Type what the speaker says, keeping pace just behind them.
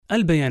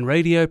Al Bayan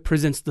Radio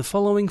presents the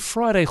following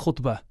Friday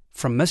khutbah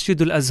from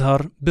Masjid Al-Azhar,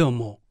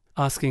 Bilmo,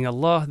 asking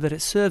Allah that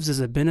it serves as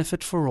a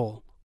benefit for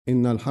all.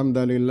 إن الحمد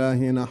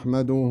لله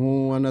نحمده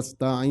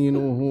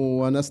ونستعينه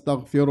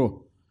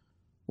ونستغفره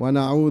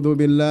ونعوذ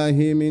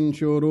بالله من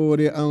شرور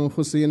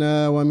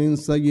أنفسنا ومن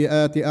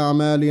سيئات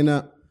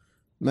أعمالنا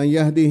من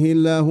يهده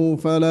الله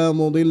فلا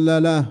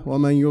مضل له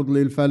ومن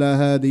يضلل فلا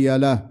هادي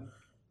له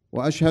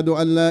وأشهد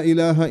أن لا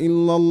إله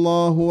إلا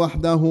الله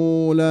وحده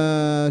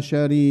لا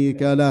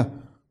شريك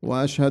له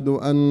وأشهد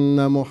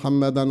أن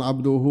محمدا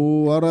عبده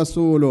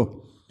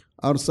ورسوله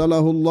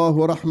أرسله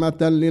الله رحمة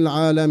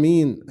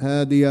للعالمين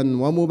هاديا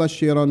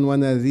ومبشرا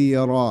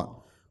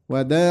ونذيرا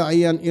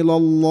وداعيا إلى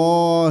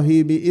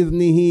الله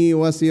بإذنه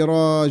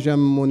وسراجا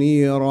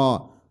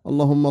منيرا.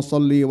 اللهم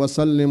صل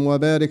وسلم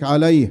وبارك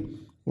عليه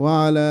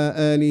وعلى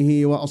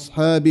آله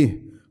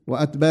وأصحابه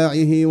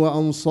وأتباعه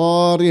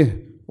وأنصاره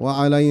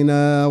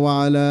وعلينا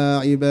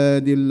وعلى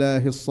عباد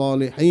الله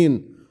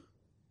الصالحين.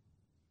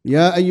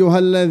 يا أيها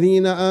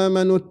الذين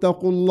آمنوا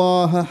اتقوا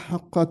الله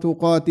حق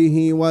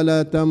تقاته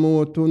ولا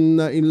تموتن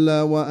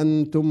إلا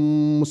وأنتم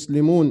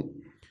مسلمون.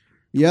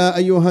 يا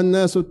أيها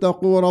الناس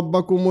اتقوا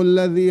ربكم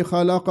الذي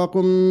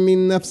خلقكم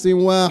من نفس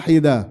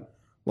واحدة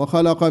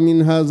وخلق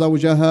منها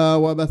زوجها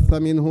وبث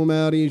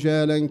منهما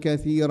رجالا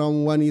كثيرا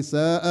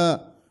ونساء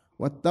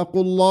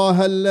واتقوا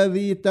الله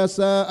الذي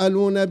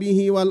تساءلون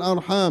به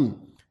والأرحام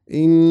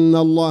إن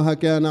الله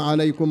كان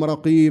عليكم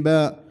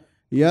رقيبا.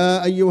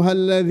 يا أيها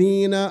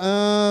الذين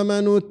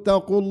آمنوا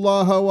اتقوا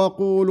الله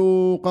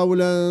وقولوا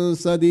قولا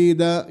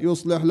سديدا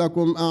يصلح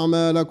لكم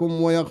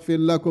أعمالكم ويغفر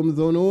لكم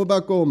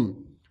ذنوبكم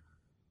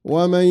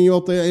ومن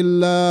يطع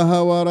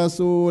الله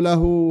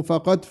ورسوله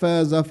فقد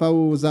فاز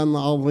فوزا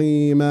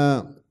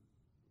عظيما.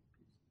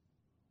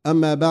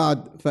 أما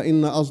بعد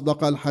فإن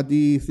أصدق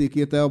الحديث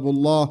كتاب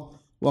الله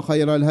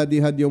وخير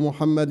الهدي هدي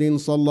محمد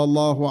صلى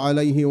الله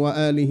عليه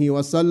وآله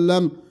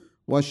وسلم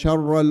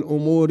وشر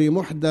الأمور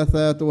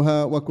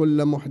محدثاتها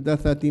وكل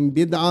محدثة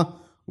بدعة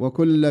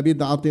وكل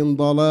بدعة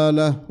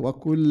ضلالة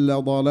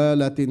وكل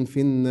ضلالة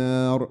في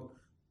النار.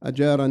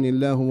 أجارني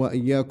الله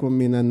وإياكم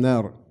من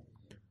النار.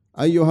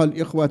 أيها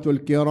الإخوة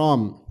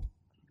الكرام،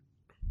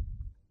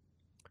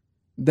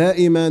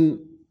 دائما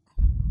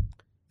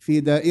في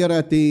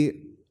دائرة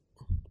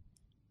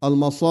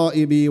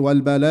المصائب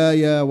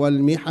والبلايا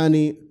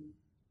والمحن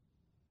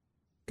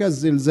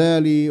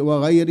كالزلزال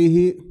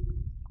وغيره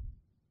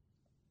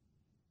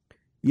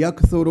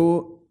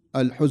يكثر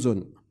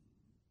الحزن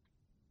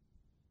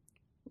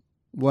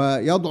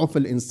ويضعف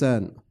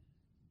الإنسان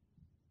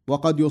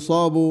وقد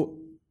يصاب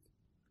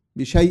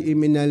بشيء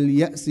من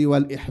اليأس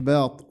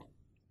والإحباط،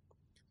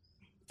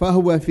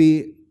 فهو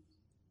في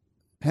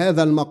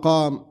هذا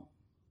المقام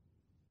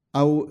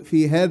أو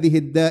في هذه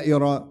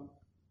الدائرة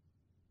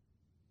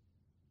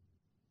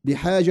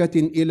بحاجة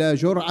إلى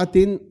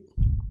جرعة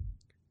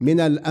من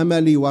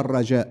الأمل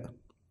والرجاء،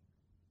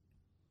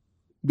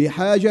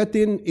 بحاجة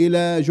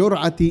إلى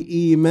جرعة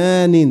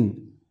إيمان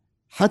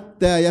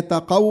حتى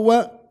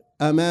يتقوى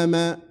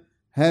أمام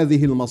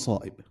هذه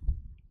المصائب.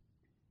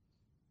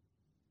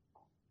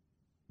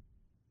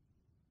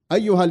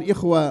 أيها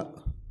الإخوة،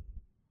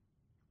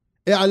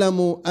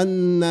 اعلموا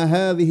أن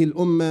هذه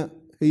الأمة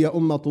هي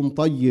أمة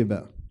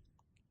طيبة،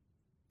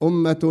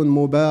 أمة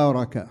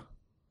مباركة،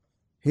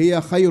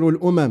 هي خير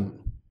الأمم.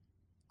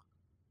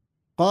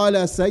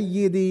 قال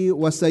سيدي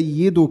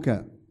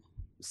وسيدك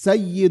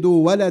سيد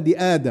ولد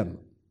آدم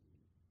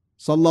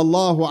صلى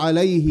الله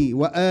عليه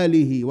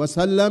وآله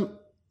وسلم: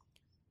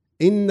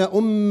 إن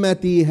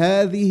أمتي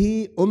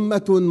هذه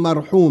أمة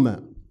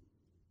مرحومة،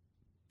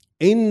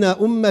 إن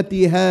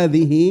أمتي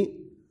هذه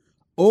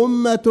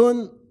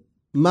أمة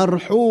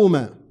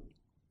مرحومة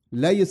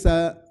ليس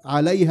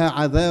عليها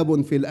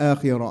عذاب في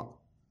الآخرة،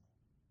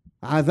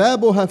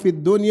 عذابها في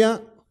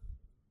الدنيا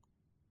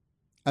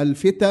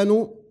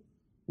الفتن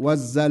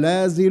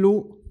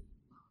والزلازل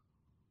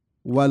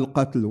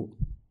والقتل.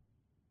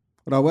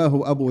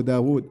 رواه أبو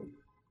داود.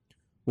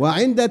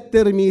 وعند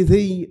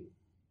الترمذي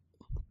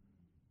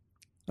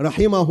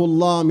رحمه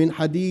الله من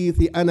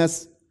حديث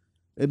أنس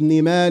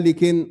بن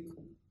مالك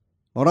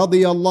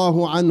رضي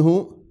الله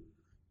عنه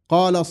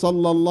قال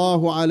صلى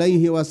الله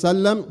عليه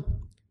وسلم: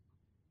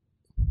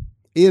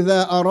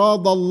 إذا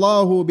أراد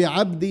الله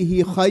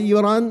بعبده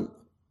خيرا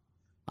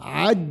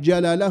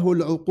عجل له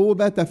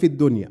العقوبة في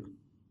الدنيا.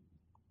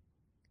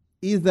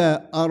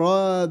 إذا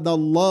أراد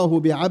الله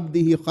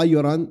بعبده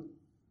خيرا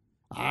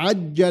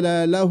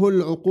عجل له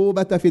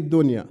العقوبة في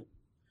الدنيا،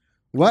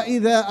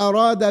 وإذا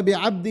أراد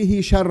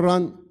بعبده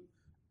شرا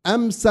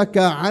أمسك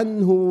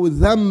عنه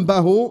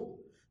ذنبه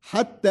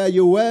حتى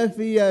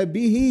يوافي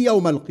به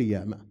يوم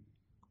القيامة.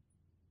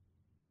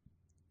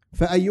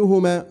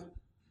 فأيهما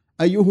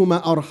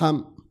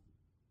أرحم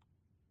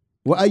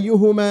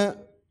وأيهما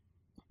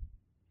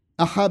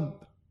أحب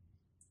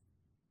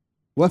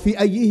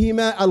وفي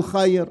أيهما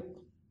الخير؟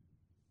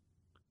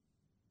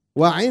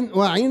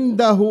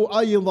 وعنده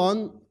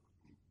أيضا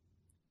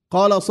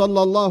قال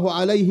صلى الله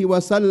عليه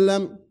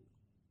وسلم: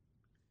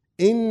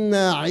 إن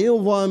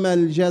عظم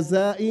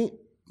الجزاء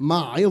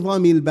مع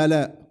عظم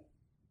البلاء.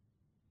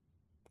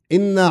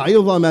 إن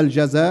عظم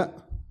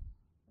الجزاء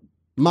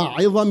مع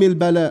عظم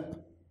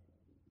البلاء.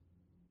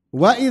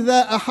 وإذا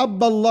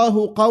أحب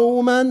الله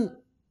قوما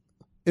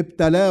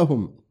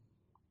ابتلاهم،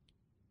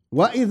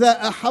 وإذا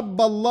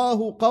أحب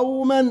الله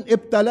قوما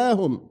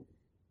ابتلاهم.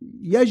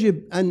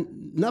 يجب أن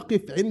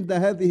نقف عند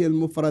هذه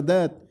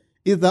المفردات.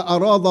 إذا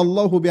أراد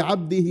الله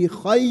بعبده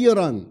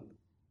خيرا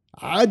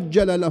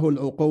عجل له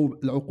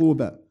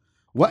العقوبة،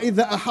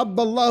 وإذا أحب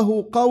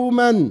الله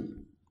قوما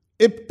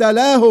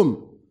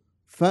ابتلاهم،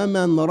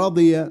 فمن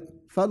رضي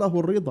فله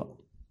الرضا،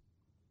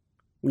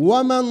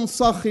 ومن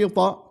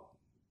سخط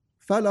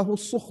فله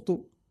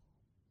السخط.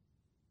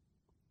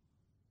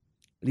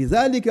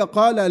 لذلك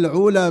قال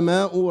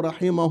العلماء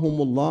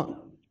رحمهم الله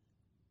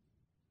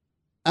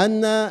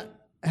أن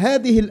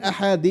هذه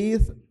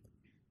الأحاديث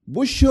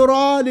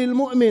بشرى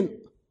للمؤمن.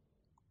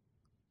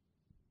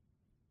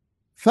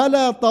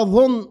 فلا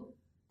تظن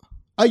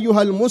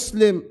أيها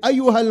المسلم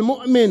أيها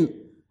المؤمن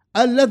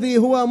الذي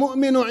هو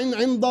مؤمن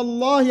عند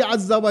الله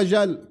عز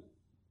وجل،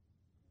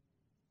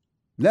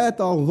 لا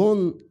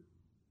تظن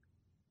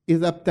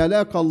إذا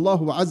ابتلاك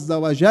الله عز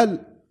وجل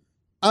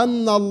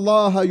أن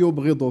الله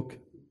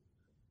يبغضك،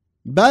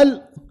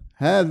 بل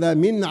هذا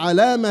من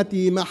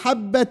علامة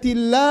محبة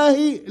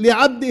الله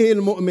لعبده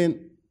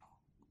المؤمن.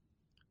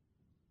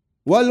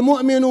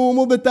 والمؤمن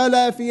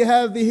مبتلى في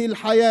هذه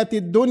الحياة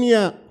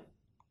الدنيا.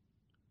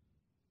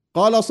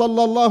 قال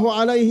صلى الله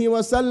عليه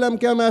وسلم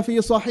كما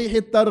في صحيح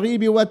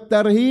الترغيب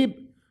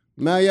والترهيب: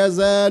 ما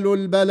يزال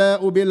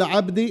البلاء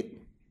بالعبد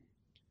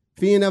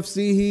في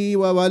نفسه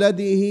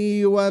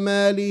وولده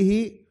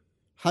وماله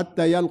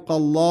حتى يلقى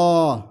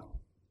الله،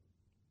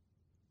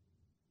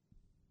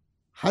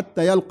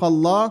 حتى يلقى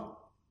الله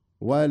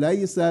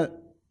وليس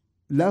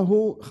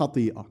له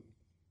خطيئة.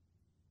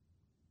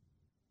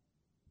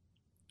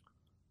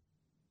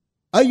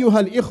 أيها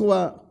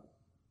الإخوة،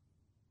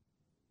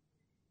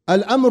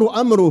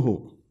 الأمر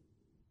أمره،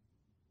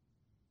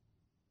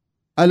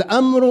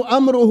 الأمر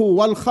أمره،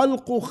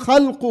 والخلق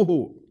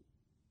خلقه،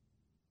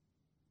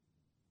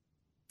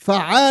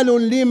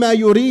 فعال لما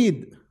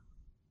يريد،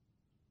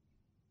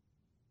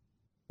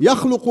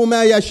 يخلق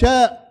ما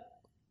يشاء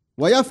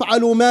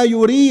ويفعل ما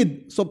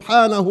يريد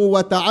سبحانه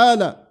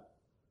وتعالى.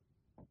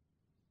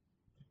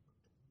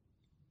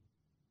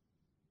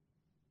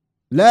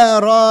 لا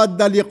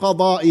راد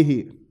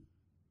لقضائه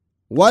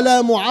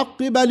ولا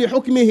معقب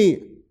لحكمه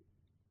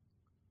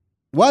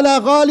ولا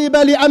غالب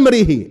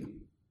لأمره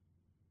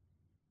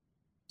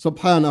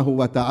سبحانه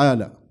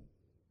وتعالى.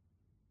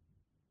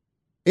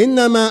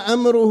 إنما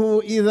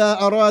أمره إذا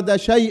أراد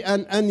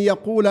شيئا أن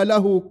يقول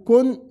له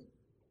كن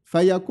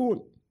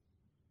فيكون.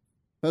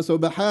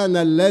 فسبحان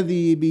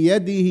الذي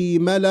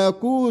بيده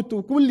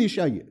ملكوت كل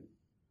شيء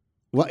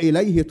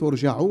وإليه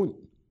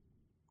ترجعون.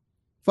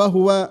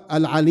 فهو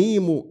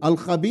العليم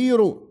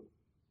الخبير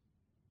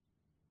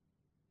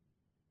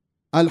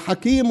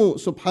الحكيم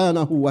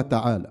سبحانه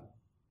وتعالى.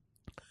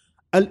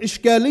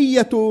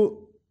 الإشكالية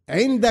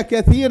عند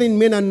كثير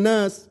من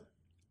الناس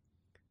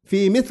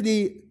في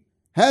مثل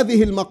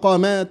هذه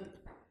المقامات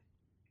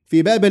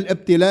في باب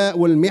الابتلاء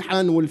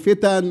والمحن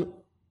والفتن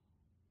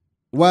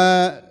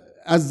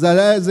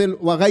والزلازل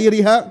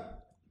وغيرها،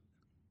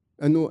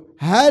 أنه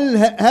هل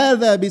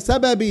هذا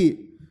بسبب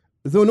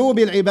ذنوب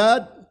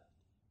العباد؟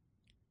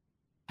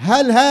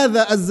 هل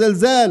هذا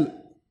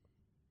الزلزال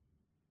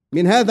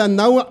من هذا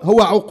النوع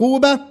هو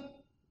عقوبة؟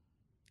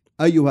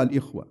 أيها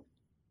الإخوة،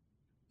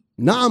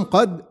 نعم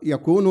قد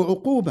يكون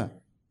عقوبة،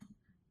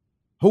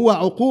 هو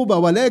عقوبة،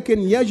 ولكن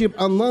يجب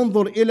أن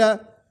ننظر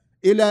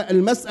إلى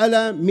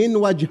المسألة من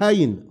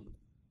وجهين.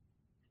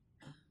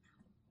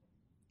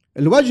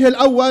 الوجه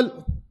الأول،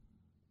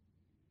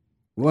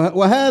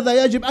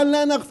 وهذا يجب أن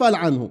لا نغفل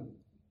عنه،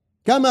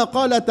 كما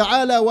قال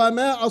تعالى: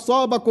 وما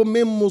أصابكم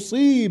من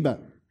مصيبة.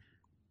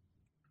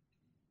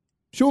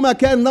 شو ما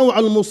كان نوع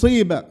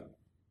المصيبة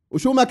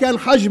وشو ما كان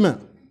حجمه،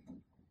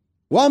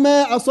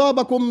 وما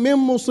أصابكم من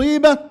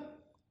مصيبة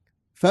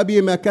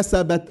فبما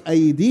كسبت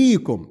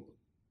أيديكم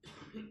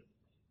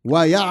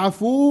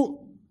ويعفو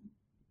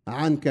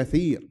عن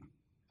كثير.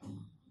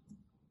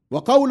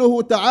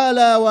 وقوله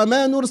تعالى: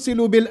 وما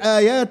نرسل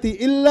بالآيات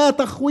إلا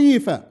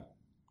تخويفا.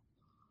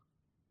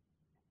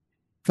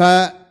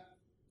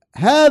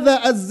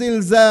 فهذا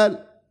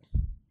الزلزال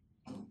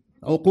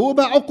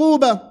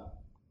عقوبة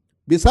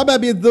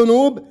بسبب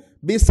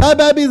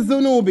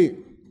الذنوب،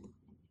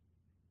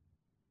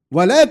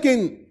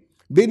 ولكن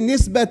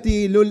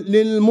بالنسبة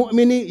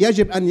للمؤمن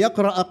يجب أن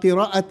يقرأ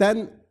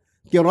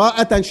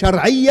قراءة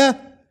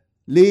شرعية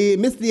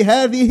لمثل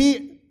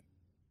هذه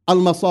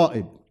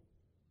المصائب.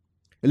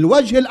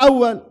 الوجه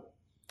الأول: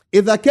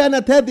 إذا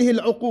كانت هذه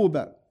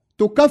العقوبة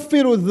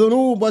تكفر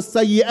الذنوب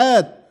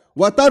والسيئات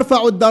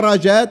وترفع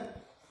الدرجات،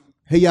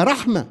 هي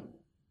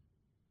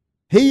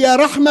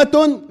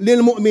رحمة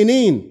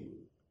للمؤمنين.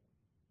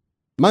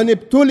 من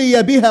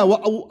ابتلي بها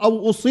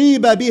أو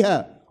أصيب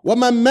بها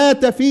ومن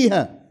مات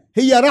فيها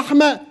هي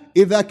رحمة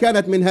إذا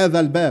كانت من هذا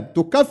الباب،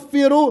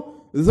 تكفر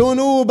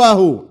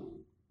ذنوبه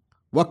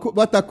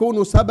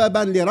وتكون سببا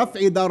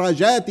لرفع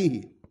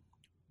درجاته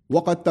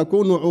وقد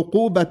تكون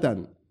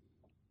عقوبة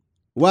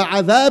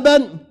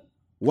وعذابا،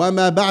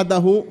 وما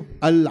بعده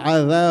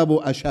العذاب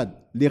أشد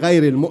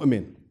لغير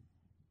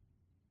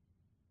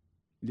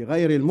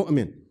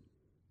المؤمن.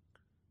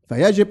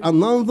 فيجب أن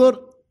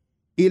ننظر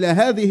إلى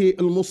هذه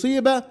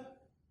المصيبة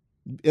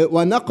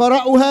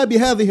ونقرأها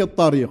بهذه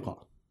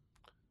الطريقة.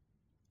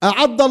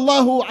 أعد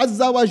الله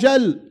عز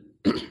وجل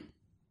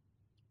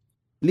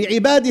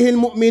لعباده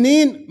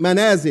المؤمنين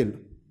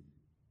منازل،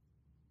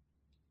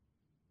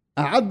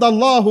 أعد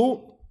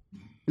الله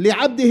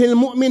لعبده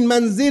المؤمن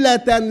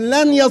منزلة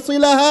لن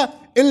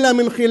يصلها إلا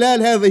من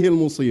خلال هذه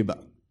المصيبة.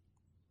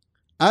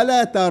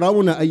 ألا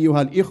ترون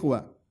أيها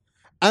الإخوة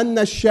أن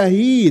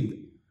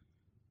الشهيد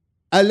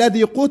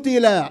الذي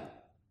قتل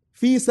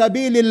في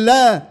سبيل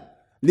الله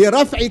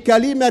لرفع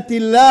كلمة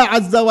الله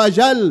عز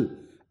وجل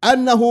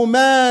أنه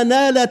ما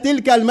نال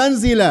تلك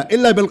المنزلة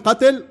إلا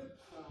بالقتل؟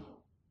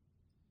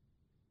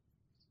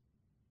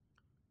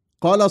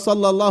 قال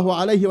صلى الله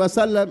عليه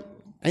وسلم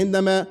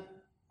عندما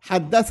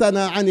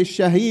حدثنا عن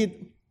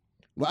الشهيد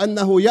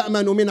وأنه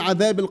يأمن من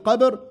عذاب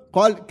القبر،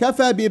 قال: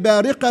 كفى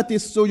ببارقة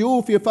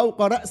السيوف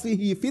فوق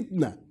رأسه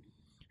فتنة.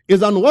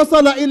 إذن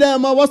وصل إلى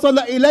ما وصل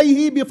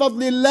إليه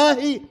بفضل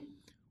الله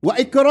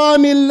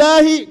وإكرام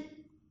الله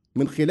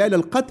من خلال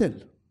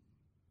القتل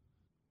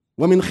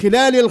ومن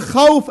خلال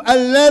الخوف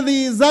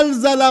الذي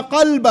زلزل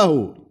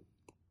قلبه.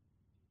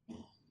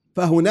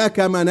 فهناك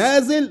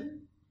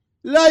منازل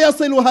لا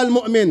يصلها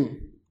المؤمن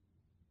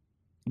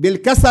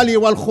بالكسل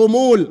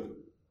والخمول،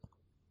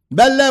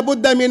 بل لا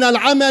بد من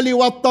العمل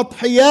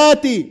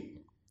والتضحيات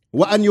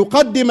وأن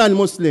يقدم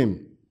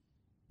المسلم.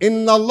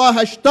 إن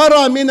الله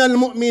اشترى من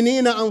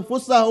المؤمنين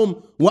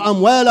أنفسهم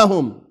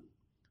وأموالهم.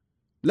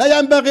 لا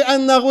ينبغي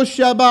أن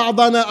نغش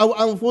بعضنا أو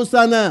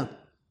أنفسنا،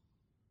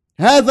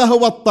 هذا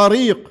هو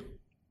الطريق.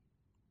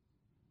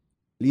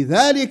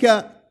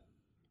 لذلك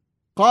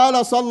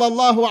قال صلى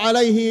الله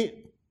عليه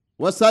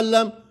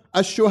وسلم: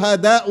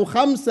 الشهداء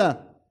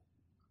 5: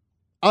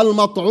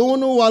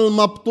 المطعون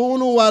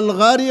والمبطون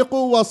والغارق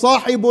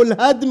وصاحب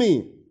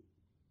الهدم،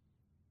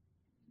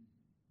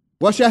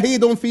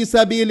 وشهيد في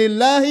سبيل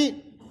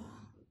الله.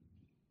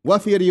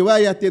 وفي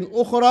رواية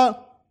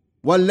أخرى: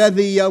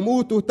 والذي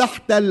يموت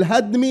تحت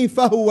الهدم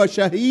فهو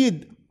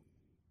شهيد.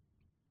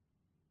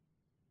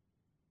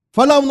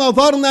 فلو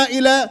نظرنا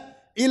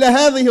إلى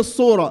هذه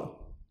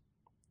الصورة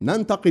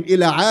ننتقل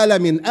إلى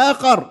عالم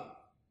آخر.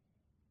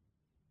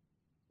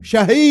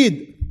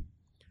 شهيد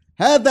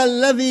هذا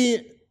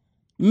الذي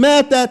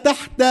مات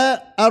تحت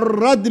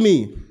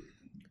الردم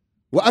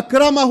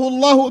وأكرمه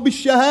الله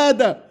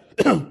بالشهادة،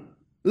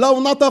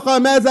 لو نطق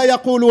ماذا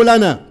يقول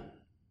لنا؟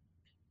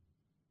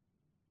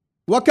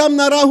 وكم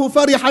نراه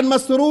فرحا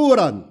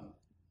مسرورا.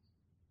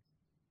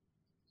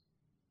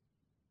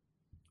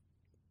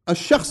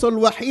 الشخص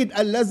الوحيد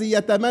الذي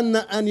يتمنى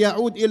أن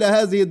يعود إلى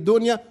هذه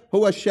الدنيا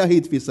هو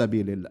الشهيد في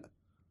سبيل الله،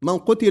 من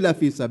قتل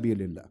في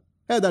سبيل الله،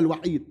 هذا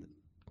الوحيد.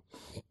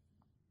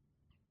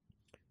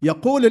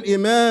 يقول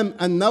الإمام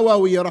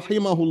النووي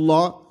رحمه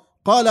الله: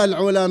 قال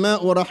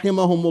العلماء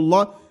رحمهم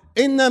الله: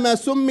 إنما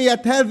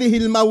سميت هذه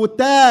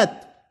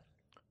الموتات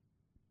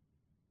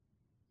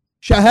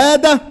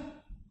شهادة،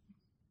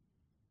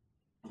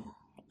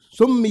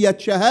 سميت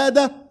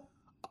شهادة،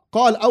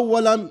 قال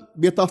أولا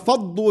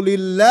بتفضل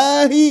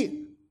الله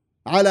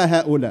على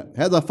هؤلاء،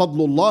 هذا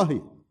فضل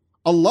الله،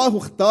 الله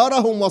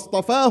اختارهم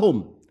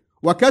واصطفاهم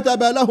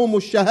وكتب لهم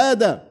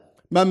الشهادة.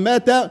 من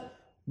مات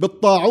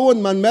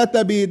بالطاعون، من مات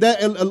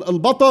بداء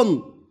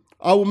البطن،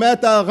 أو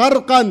مات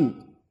غرقا،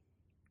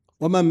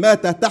 ومن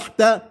مات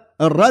تحت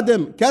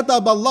الردم،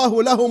 كتب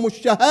الله لهم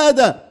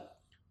الشهادة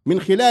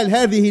من خلال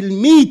هذه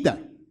الميتة.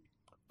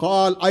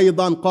 قال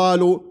أيضا: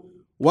 قالوا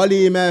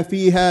ولما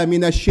فيها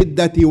من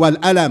الشدة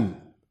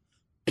والألم.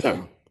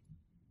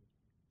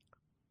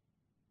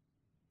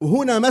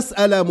 هنا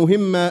مسألة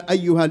مهمة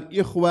أيها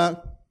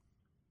الإخوة،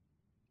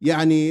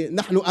 يعني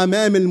نحن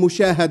أمام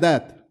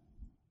المشاهدات،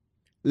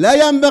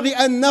 لا ينبغي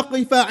أن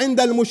نقف عند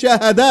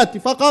المشاهدات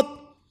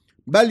فقط،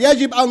 بل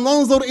يجب أن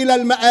ننظر إلى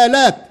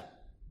المآلات،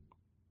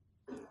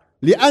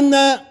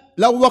 لأن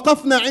لو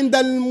وقفنا عند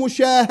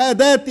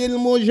المشاهدات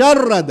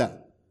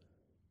المجردة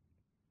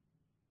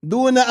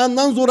دون أن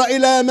ننظر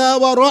إلى ما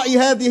وراء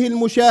هذه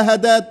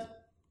المشاهدات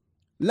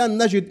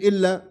لن نجد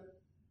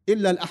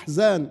إلا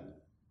الأحزان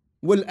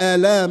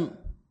والآلام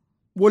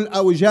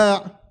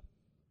والأوجاع.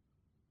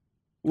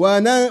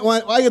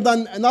 وأيضا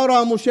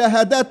نرى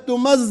مشاهدات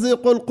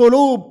تمزق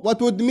القلوب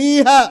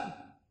وتدميها.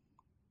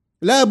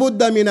 لا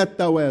بد من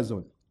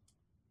التوازن،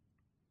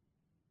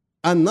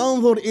 أن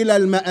ننظر إلى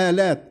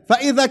المآلات.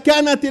 فإذا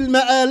كانت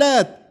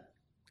المآلات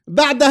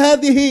بعد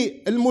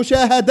هذه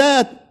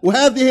المشاهدات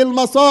وهذه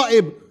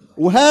المصائب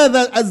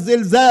وهذا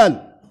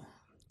الزلزال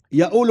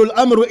يؤول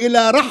الأمر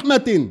إلى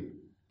رحمة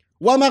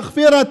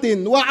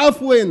ومغفرة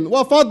وعفو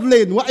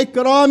وفضل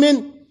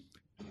وإكرام،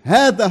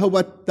 هذا هو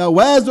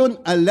التوازن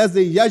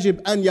الذي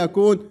يجب أن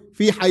يكون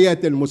في حياة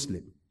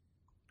المسلم.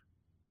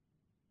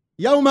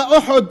 يوم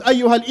أحد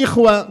أيها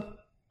الإخوة،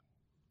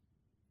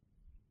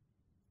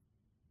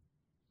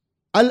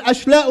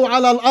 الأشلاء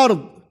على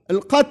الأرض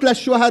القتلى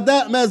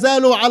الشهداء ما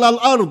زالوا على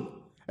الأرض،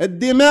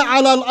 الدماء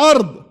على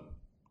الأرض،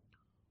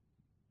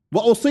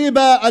 وأصيب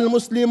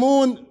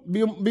المسلمون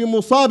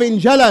بمصاب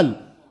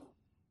جلل.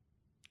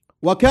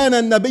 وكان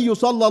النبي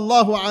صلى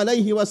الله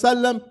عليه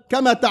وسلم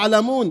كما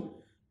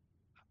تعلمون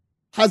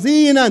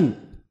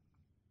حزينا،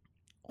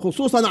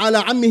 خصوصا على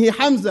عمه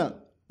حمزة،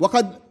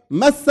 وقد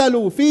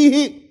مثلوا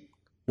فيه،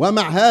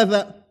 ومع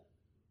هذا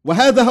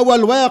وهذا هو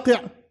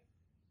الواقع،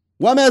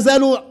 وما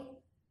زالوا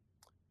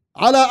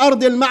على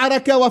أرض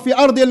المعركة وفي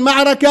أرض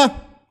المعركة.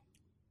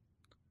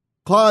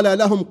 قال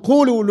لهم: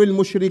 قولوا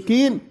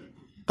للمشركين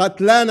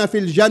قتلانا في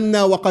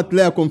الجنة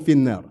وقتلاكم في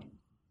النار.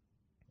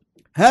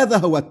 هذا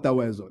هو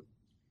التوازن.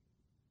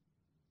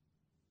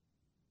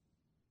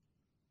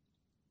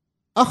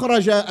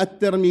 أخرج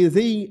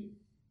الترمذي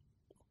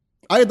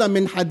أيضا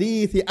من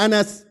حديث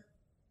أنس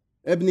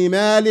ابن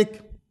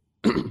مالك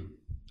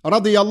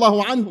رضي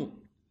الله عنه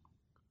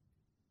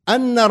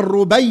أن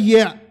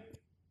الربيع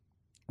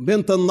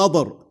بنت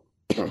النضر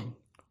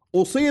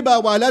أصيب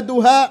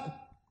ولدها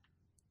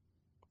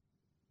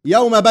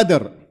يوم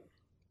بدر.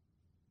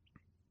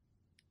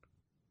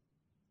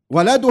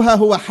 ولدها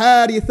هو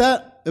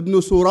حارثة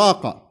ابن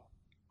سراقة،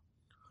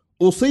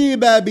 أصيب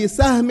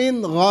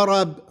بسهم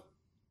غرب.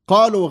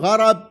 قالوا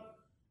غرب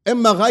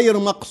إما غير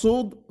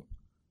مقصود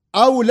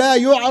أو لا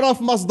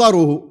يعرف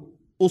مصدره،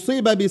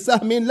 أصيب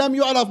بسهم لم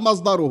يعرف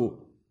مصدره.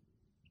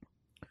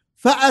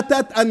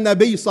 فأتت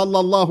النبي صلى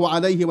الله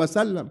عليه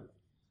وسلم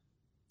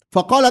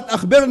فقالت: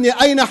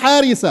 أخبرني أين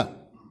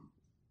حارثة؟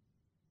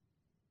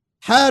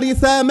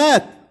 حارثة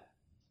مات،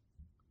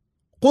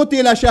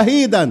 قتل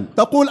شهيدا،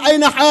 تقول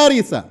أين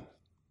حارثة؟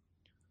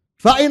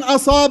 فإن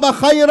أصاب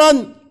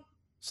خيرا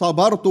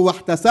صبرت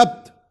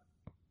واحتسبت،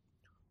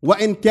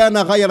 وإن كان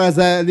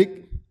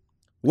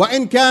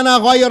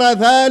غير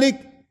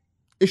ذلك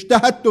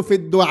اجتهدت في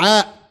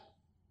الدعاء.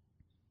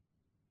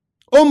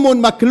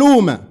 أم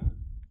مكلومة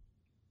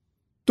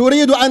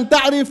تريد أن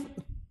تعرف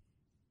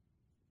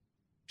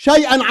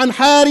شيئا عن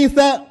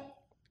حارثة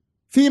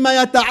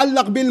فيما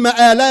يتعلق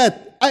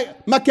بالمآلات، أي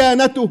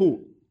مكانته،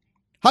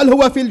 هل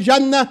هو في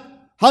الجنة؟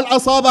 هل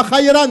أصاب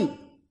خيرا؟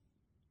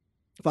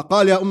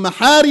 فقال: يا أم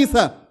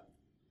حارثة،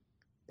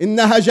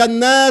 إنها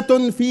جنات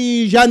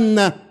في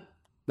جنة،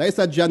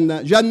 ليست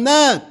جنة،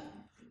 جنات.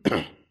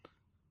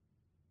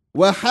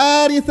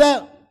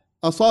 وحارثة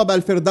أصاب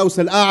الفردوس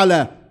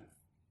الأعلى.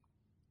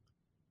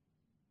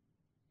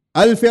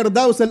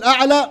 الفردوس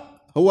الأعلى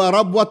هو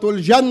ربوة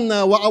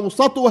الجنة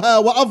وأوسطها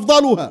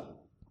وأفضلها.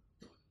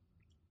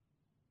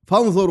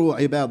 فانظروا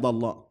عباد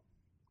الله،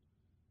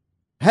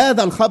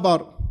 هذا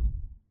الخبر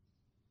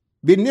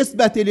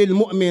بالنسبة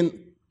للمؤمن،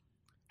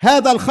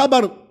 هذا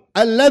الخبر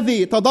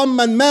الذي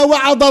تضمن ما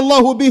وعد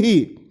الله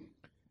به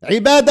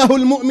عباده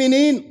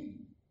المؤمنين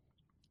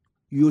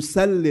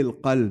يسلي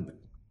القلب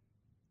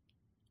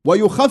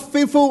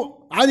ويخفف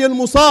عن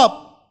المصاب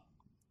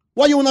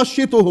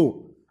وينشطه.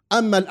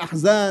 أما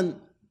الأحزان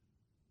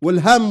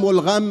والهم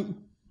والغم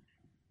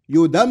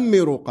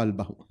يدمر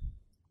قلبه.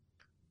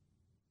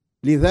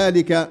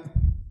 لذلك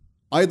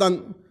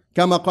أيضا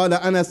كما قال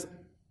أنس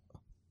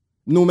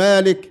بن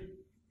مالك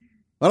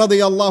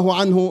رضي الله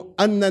عنه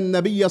أن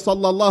النبي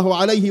صلى الله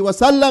عليه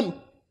وسلم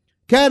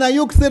كان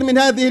يكثر من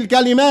هذه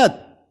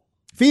الكلمات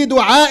في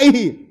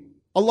دعائه: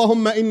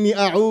 اللهم إني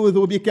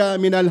أعوذ بك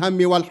من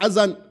الهم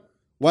والحزن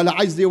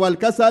والعجز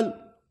والكسل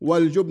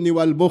والجبن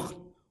والبخل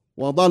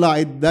وضلع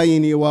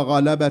الدين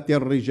وغلبة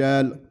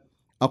الرجال.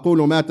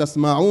 أقول ما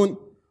تسمعون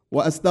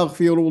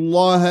وأستغفر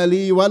الله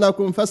لي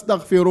ولكم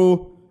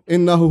فاستغفروه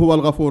إنه هو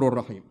الغفور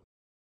الرحيم.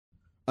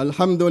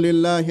 الحمد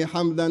لله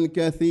حمدا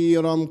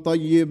كثيرا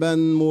طيبا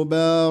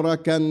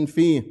مباركا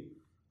فيه.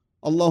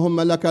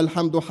 اللهم لك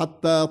الحمد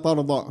حتى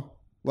ترضى،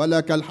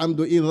 ولك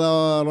الحمد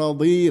إذا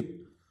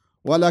رضيت،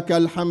 ولك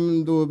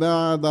الحمد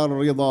بعد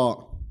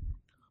الرضا.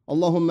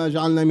 اللهم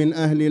اجعلنا من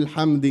أهل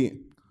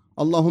الحمد.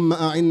 اللهم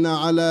أعنا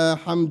على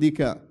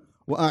حمدك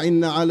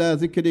وأعنا على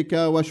ذكرك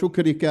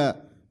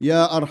وشكرك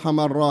يا أرحم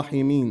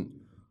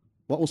الراحمين.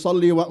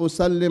 وأصلي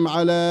وأسلم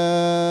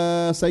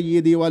على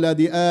سيد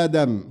ولد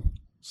آدم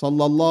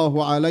صلى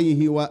الله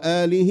عليه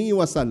وآله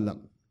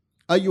وسلم.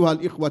 أيها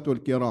الإخوة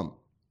الكرام،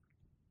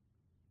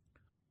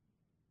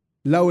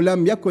 لو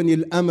لم يكن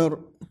الأمر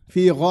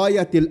في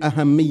غاية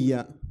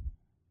الأهمية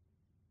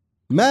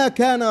ما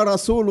كان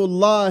رسول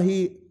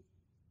الله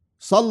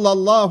صلى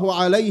الله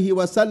عليه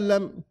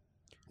وسلم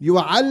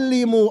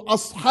يعلم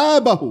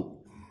أصحابه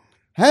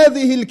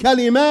هذه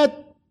الكلمات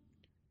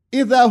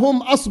إذا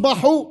هم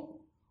أصبحوا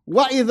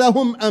وإذا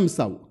هم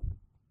أمسوا.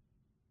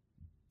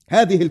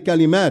 هذه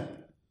الكلمات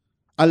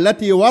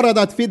التي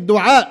وردت في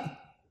الدعاء: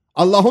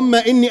 اللهم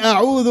إني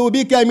أعوذ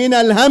بك من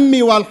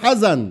الهم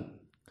والحزن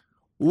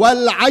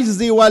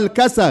والعجز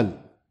والكسل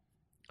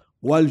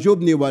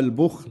والجبن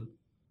والبخل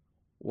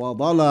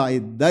وضلع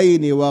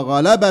الدين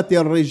وغلبة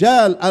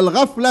الرجال.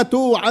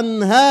 الغفلة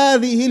عن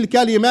هذه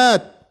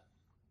الكلمات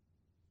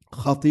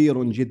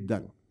خطير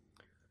جدا،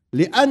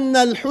 لأن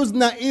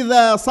الحزن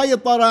إذا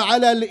سيطر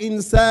على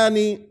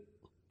الإنسان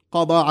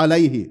قضى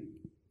عليه.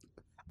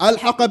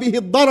 ألحق به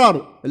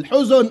الضرر،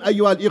 الحزن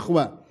أيها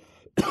الإخوة.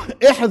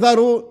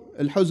 احذروا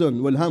الحزن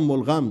والهم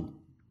والغم،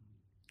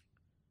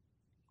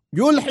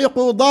 يلحق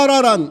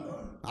ضررا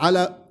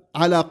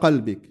على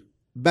قلبك،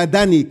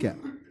 بدنك،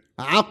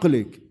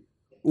 عقلك،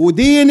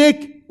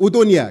 ودينك،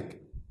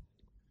 ودنياك.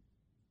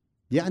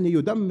 يعني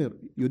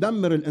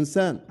يدمر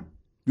الإنسان،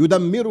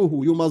 يدمره،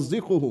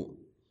 يمزقه.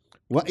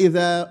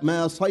 وإذا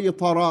ما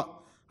سيطر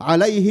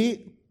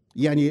عليه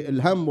يعني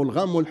الهم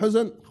والغم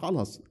والحزن،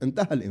 خلاص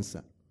انتهى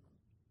الإنسان.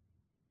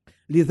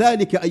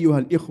 لذلك أيها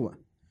الإخوة،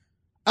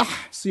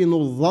 أحسنوا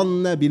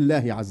الظن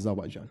بالله عز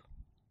وجل،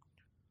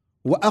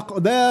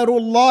 وأقدار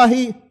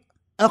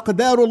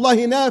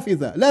الله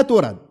نافذة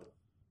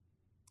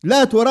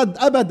لا ترد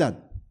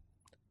أبدا.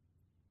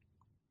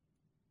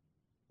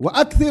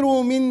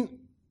 وأكثروا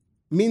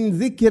من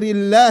ذكر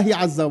الله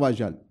عز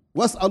وجل،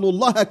 واسألوا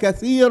الله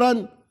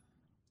كثيرا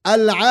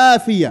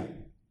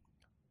العافية.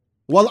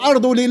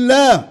 والأرض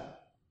لله،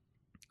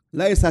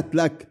 ليست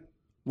لك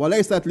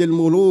وليست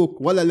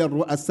للملوك ولا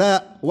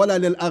للرؤساء ولا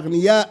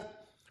للأغنياء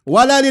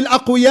ولا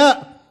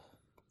للأقوياء.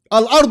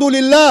 الأرض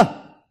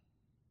لله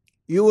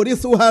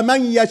يورثها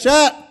من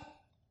يشاء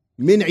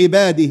من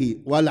عباده،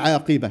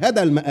 والعاقبة،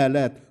 هذا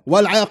المآلات،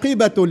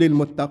 والعاقبة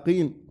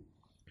للمتقين.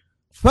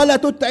 فلا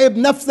تتعب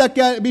نفسك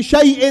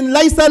بشيء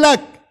ليس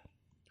لك،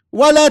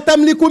 ولا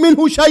تملك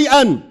منه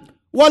شيئا،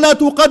 ولا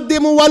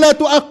تقدم ولا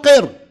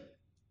تؤخر.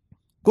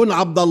 كن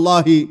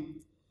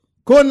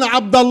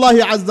عبد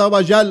الله عز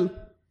وجل،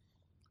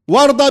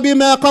 وارض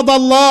بما قضى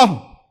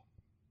الله.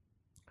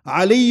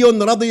 علي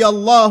رضي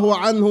الله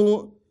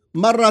عنه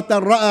مرة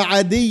رأى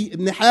عدي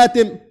بن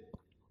حاتم،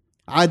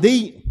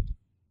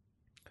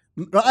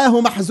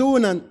 رآه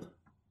محزونا،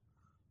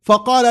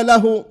 فقال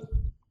له: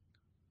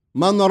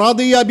 من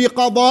رضي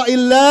بقضاء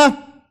الله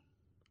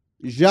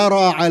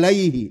جرى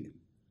عليه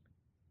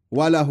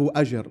وله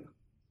أجر.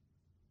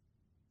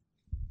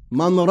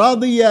 من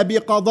رضي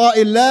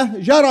بقضاء الله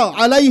جرى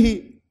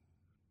عليه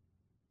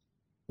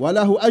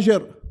وله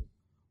أجر،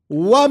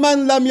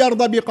 ومن لم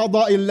يرضى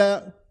بقضاء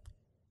الله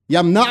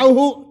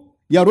يمنعه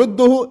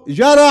يرده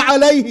جرى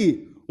عليه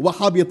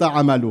وحبط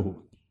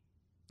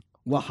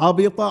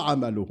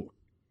عمله.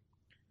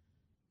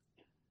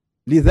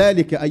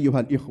 لذلك أيها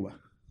الإخوة،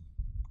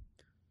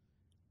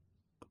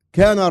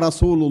 كان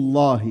رسول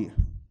الله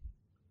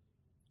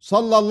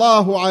صلى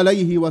الله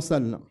عليه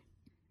وسلم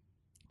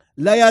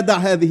لا يدع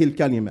هذه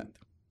الكلمات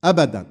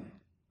أبدا: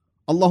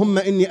 اللهم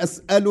إني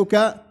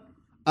أسألك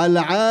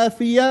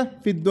العافية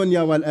في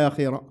الدنيا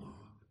والآخرة،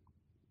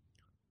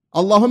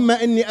 اللهم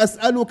إني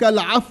أسألك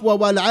العفو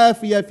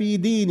والعافية في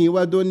ديني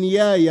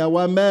ودنياي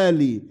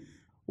ومالي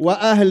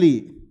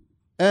وأهلي،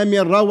 آمن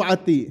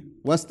روعتي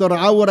واستر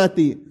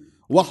عورتي،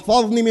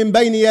 واحفظني من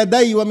بين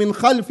يدي ومن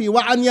خلفي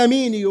وعن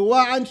يميني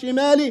وعن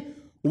شمالي،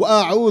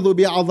 وأعوذ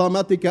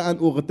بعظمتك أن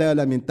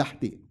أغتال من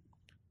تحتي.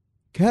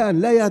 كان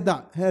لا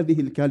يدع هذه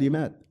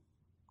الكلمات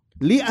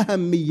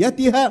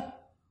لأهميتها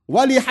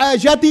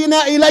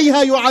ولحاجتنا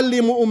إليها،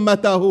 يعلم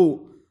أمته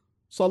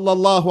صلى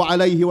الله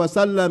عليه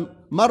وسلم.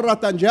 مرة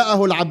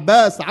جاءه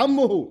العباس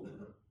عمه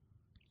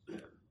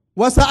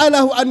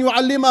وسأله أن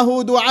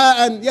يعلمه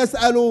دعاء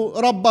يسأل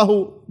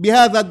ربه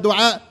بهذا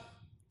الدعاء،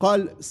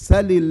 قال: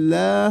 سل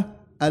الله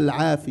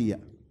العافية،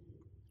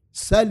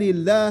 سل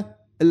الله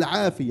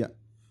العافية.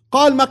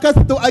 قال: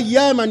 مكثت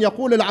أياما،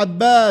 يقول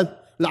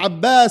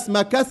العباس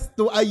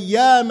مكثت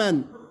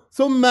أياما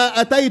ثم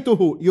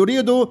أتيته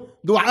يريد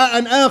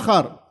دعاء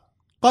آخر،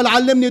 قال: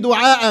 علمني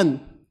دعاء.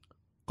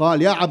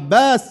 قال: يا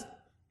عباس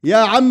يا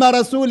عم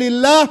رسول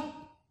الله،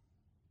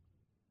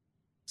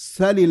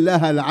 سل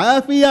الله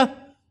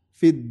العافية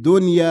في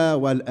الدنيا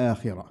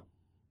والآخرة.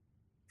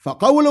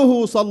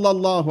 فقوله صلى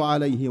الله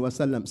عليه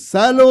وسلم: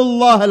 سلوا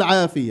الله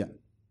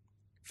العافية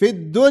في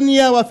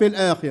الدنيا وفي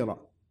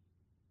الآخرة،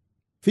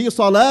 في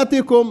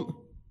صلاتكم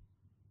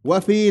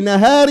وفي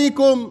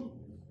نهاركم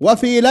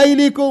وفي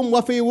ليلكم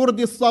وفي ورد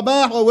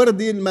الصباح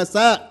وورد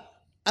المساء.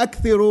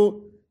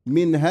 أكثروا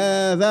من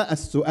هذا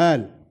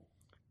السؤال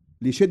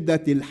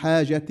لشدة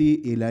الحاجة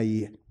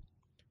إليه.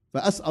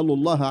 فأسأل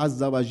الله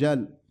عز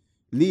وجل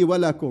لي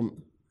ولكم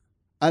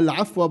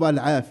العفو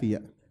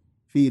والعافية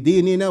في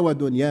ديننا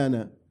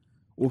ودنيانا،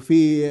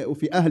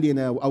 وفي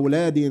أهلنا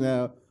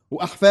وأولادنا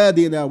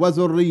وأحفادنا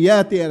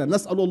وذرياتنا.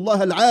 نسأل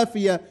الله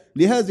العافية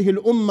لهذه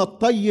الأمة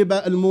الطيبة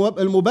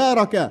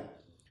المباركة،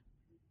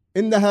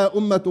 إنها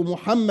أمة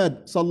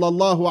محمد صلى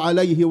الله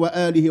عليه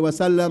وآله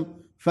وسلم.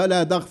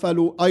 فلا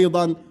تغفلوا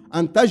أيضا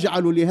أن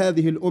تجعلوا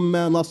لهذه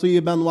الأمة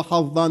نصيبا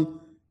وحظا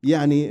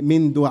يعني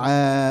من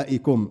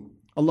دعائكم.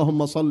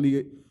 اللهم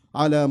صل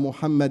على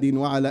محمد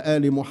وعلى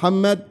آل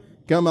محمد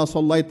كما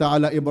صليت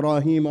على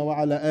إبراهيم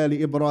وعلى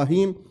آل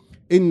إبراهيم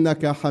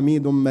إنك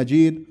حميد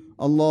مجيد.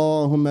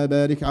 اللهم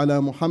بارك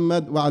على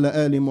محمد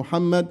وعلى آل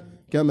محمد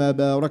كما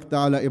باركت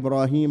على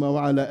إبراهيم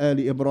وعلى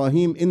آل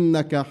إبراهيم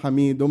إنك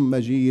حميد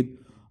مجيد.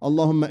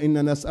 اللهم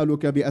إنا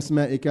نسألك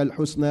بأسمائك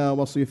الحسنى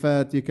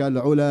وصفاتك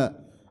العلى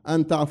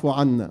أن تعفو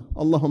عنا.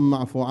 اللهم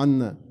اعف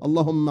عنا،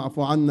 اللهم اعف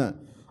عنا،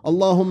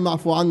 اللهم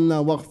اعف عنا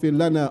واغفر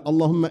لنا.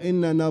 اللهم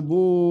إنا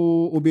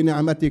نبوء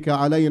بنعمتك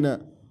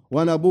علينا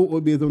ونبوء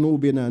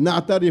بذنوبنا،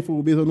 نعترف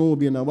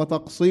بذنوبنا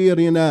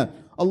وتقصيرنا.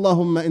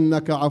 اللهم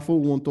إنك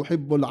عفو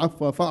تحب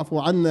العفو فاعف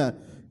عنا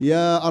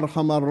يا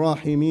أرحم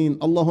الراحمين.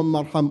 اللهم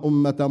ارحم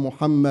أمة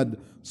محمد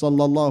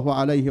صلى الله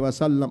عليه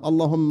وسلم.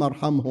 اللهم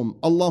ارحمهم،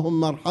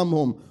 اللهم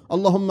ارحمهم،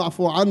 اللهم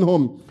اعف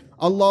عنهم.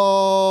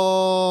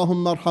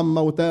 اللهم ارحم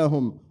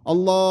موتاهم،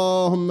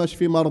 اللهم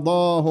اشف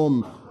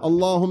مرضاهم،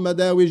 اللهم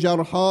داوي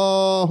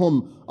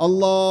جرحاهم.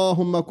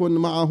 اللهم كن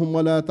معهم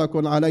ولا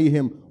تكن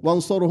عليهم،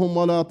 وانصرهم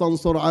ولا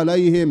تنصر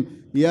عليهم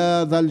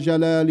يا ذا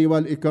الجلال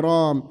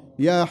والإكرام.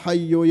 يا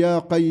حي يا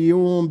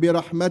قيوم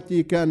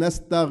برحمتك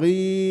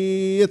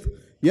نستغيث،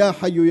 يا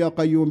حي يا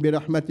قيوم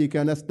برحمتك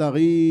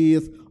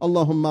نستغيث.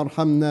 اللهم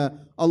ارحمنا،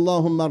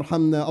 اللهم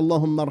ارحمنا،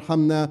 اللهم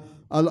ارحمنا،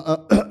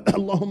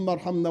 اللهم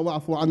ارحمنا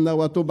واعف عنا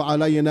وتب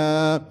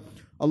علينا.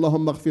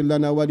 اللهم اغفر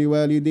لنا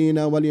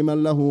ولوالدينا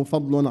ولمن له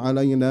فضل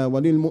علينا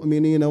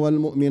وللمؤمنين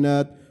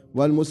والمؤمنات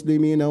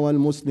والمسلمين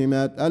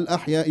والمسلمات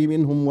الأحياء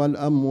منهم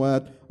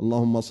والأموات.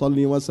 اللهم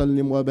صل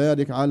وسلم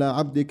وبارك على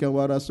عبدك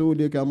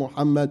ورسولك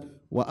محمد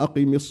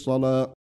وأقم الصلاة.